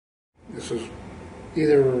This was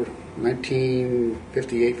either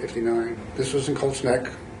 1958, 59. This was in Colts Neck,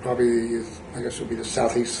 probably, I guess it would be the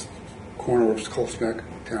southeast corner of Colts Neck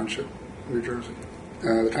Township, New Jersey.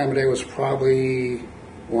 The time of day was probably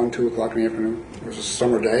 1, 2 o'clock in the afternoon. It was a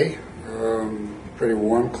summer day, pretty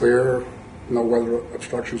warm, clear, no weather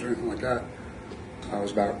obstructions or anything like that. I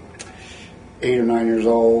was about 8 or 9 years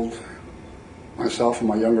old. Myself and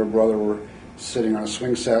my younger brother were sitting on a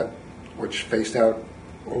swing set, which faced out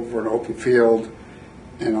over an open field,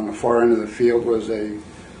 and on the far end of the field was a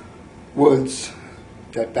woods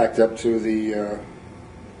that backed up to the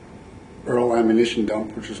Earl ammunition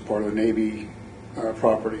dump, which is part of the Navy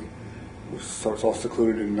property. So it's all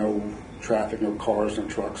secluded and no traffic, no cars, no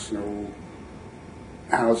trucks, no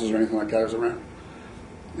houses or anything like that was around.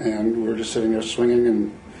 And we were just sitting there swinging,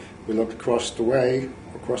 and we looked across the way,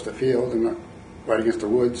 across the field, and right against the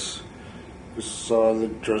woods, we saw the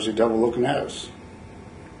Jersey Devil looking at us.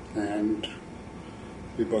 And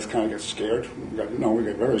we both kind of got scared. We got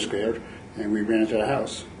very scared, and we ran into the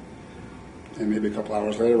house. And maybe a couple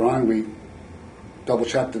hours later on, we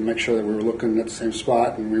double-checked to make sure that we were looking at the same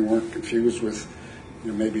spot, and we weren't confused with,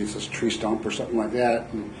 maybe it's this tree stump or something like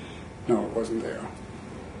that. And no, it wasn't there.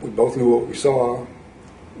 We both knew what we saw.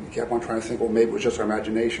 We kept on trying to think, well, maybe it was just our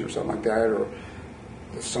imagination or something like that, or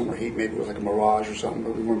the summer heat, maybe it was like a mirage or something.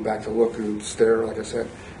 But we went back to look and stare, like I said,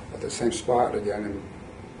 at the same spot again, and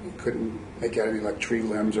we couldn't make out any like tree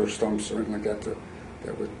limbs or stumps or anything like that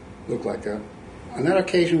that would look like that. On that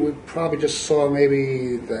occasion, we probably just saw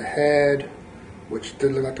maybe the head, which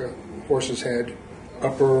did look like a horse's head,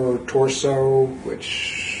 upper torso,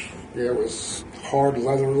 which was hard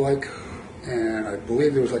leather-like, and I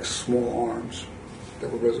believe there was like small arms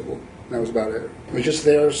that were visible. And that was about it. We were just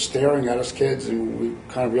there staring at us kids, and we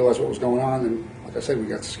kind of realized what was going on, and like I said, we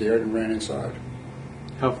got scared and ran inside.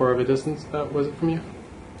 How far of a distance was it from you?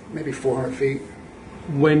 Maybe 400 feet.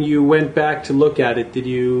 When you went back to look at it, did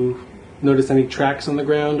you notice any tracks on the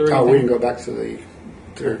ground or anything? Oh, we didn't go back to the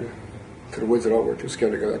woods at all. We were too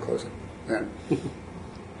scared to go that close then.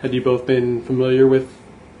 Had you both been familiar with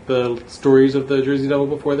the stories of the Jersey Devil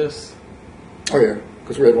before this? Oh yeah,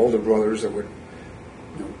 because we had older brothers that would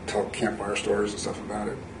tell campfire stories and stuff about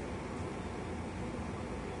it.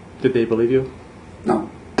 Did they believe you? No.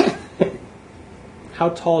 How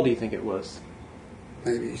tall do you think it was?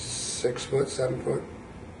 Maybe 6 foot, 7 foot.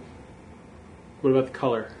 What about the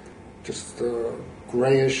color? Just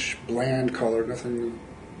grayish, bland color, nothing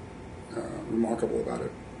remarkable about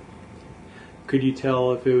it. Could you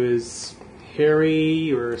tell if it was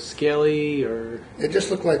hairy or scaly or? It just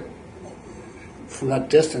looked like, from that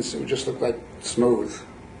distance, it would just look like smooth.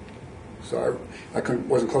 So I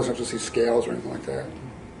wasn't close enough to see scales or anything like that.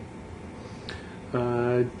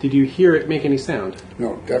 Did you hear it make any sound?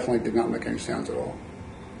 No, definitely did not make any sounds at all.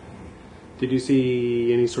 Did you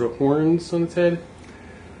see any sort of horns on its head?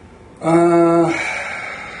 To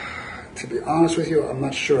be honest with you, I'm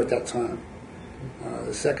not sure at that time.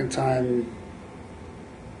 The second time,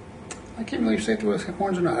 I can't really say if there was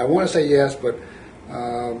horns or not. I want to say yes, but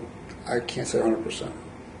I can't say 100%.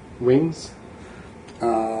 Wings?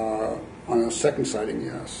 On the second sighting,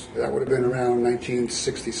 yes. That would have been around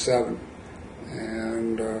 1967.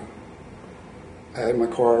 And I had my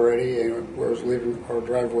car already, and where I was leaving our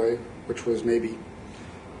driveway, which was maybe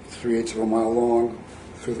 3/8 of a mile long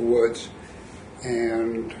through the woods.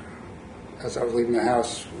 And as I was leaving the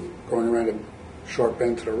house, going around a sharp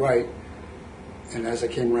bend to the right, and as I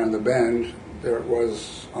came around the bend, there it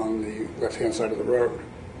was on the left-hand side of the road,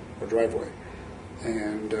 or driveway.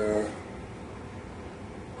 And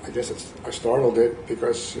I guess I startled it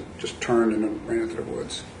because it just turned and it ran into the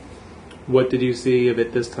woods. What did you see of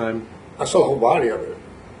it this time? I saw the whole body of it.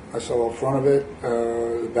 I saw the front of it,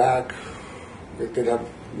 the back. It did have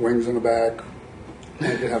wings in the back.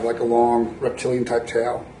 And it did have like a long reptilian-type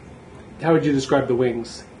tail. How would you describe the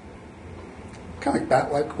wings? Kind of like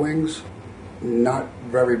bat-like wings. Not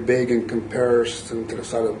very big in comparison to the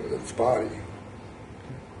side of its body.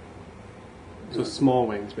 So small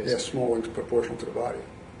wings, basically. Yeah, small wings proportional to the body.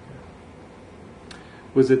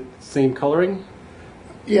 Was it same coloring?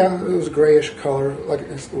 Yeah, it was a grayish color. Like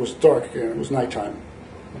it was dark again. It was nighttime,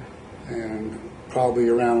 and probably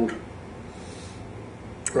around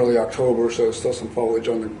early October, so there's still some foliage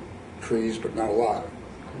on the trees, but not a lot.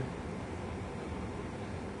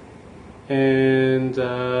 And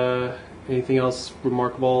anything else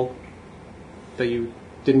remarkable that you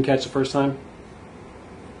didn't catch the first time?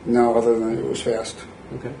 No, other than it was fast.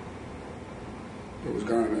 Okay. It was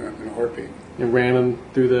gone in a heartbeat. And ran them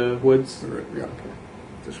through the woods? Yeah,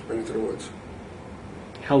 just ran into the woods.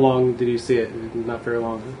 How long did you see it? Not very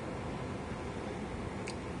long, huh?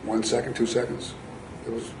 1 second, 2 seconds.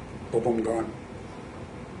 It was boom, boom, gone.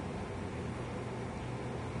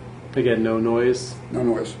 Again, no noise. No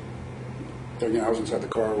noise. Again, I was inside the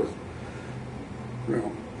car with,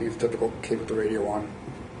 being a typical kid with the radio on.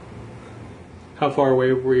 How far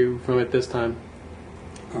away were you from it this time?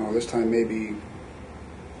 This time maybe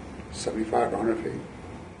 75 or 100 feet.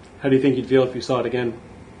 How do you think you'd feel if you saw it again?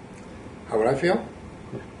 How would I feel?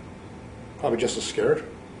 Probably just as scared.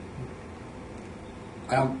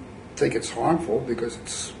 I don't think it's harmful because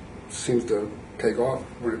it seems to take off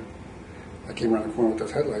when I came around the corner with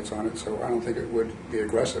those headlights on it, so I don't think it would be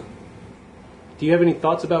aggressive. Do you have any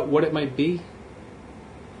thoughts about what it might be?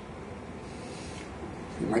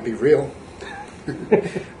 It might be real.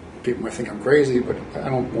 People might think I'm crazy, but I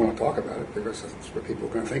don't want to talk about it because that's what people are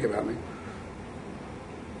going to think about me.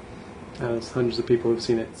 There's hundreds of people who've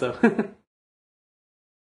seen it, so...